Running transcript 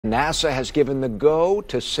NASA has given the go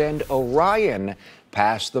to send Orion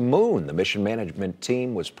past the moon. The mission management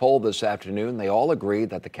team was polled this afternoon. They all agreed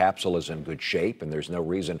that the capsule is in good shape and there's no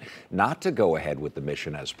reason not to go ahead with the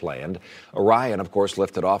mission as planned. Orion, of course,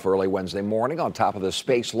 lifted off early Wednesday morning on top of the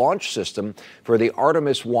Space Launch System for the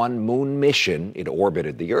Artemis 1 moon mission. It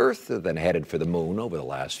orbited the Earth, then headed for the moon over the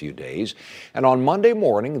last few days. And on Monday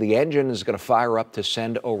morning, the engine is going to fire up to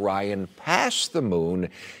send Orion past the moon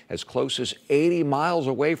as close as 80 miles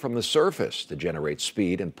away from the surface to generate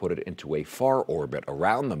speed and put it into a far orbit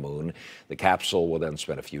around the moon. The capsule will then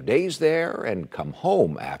spend a few days there and come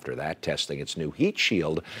home after that, testing its new heat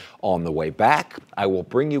shield on the way back. I will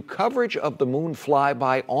bring you coverage of the moon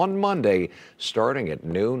flyby on Monday, starting at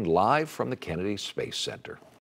noon, live from the Kennedy Space Center.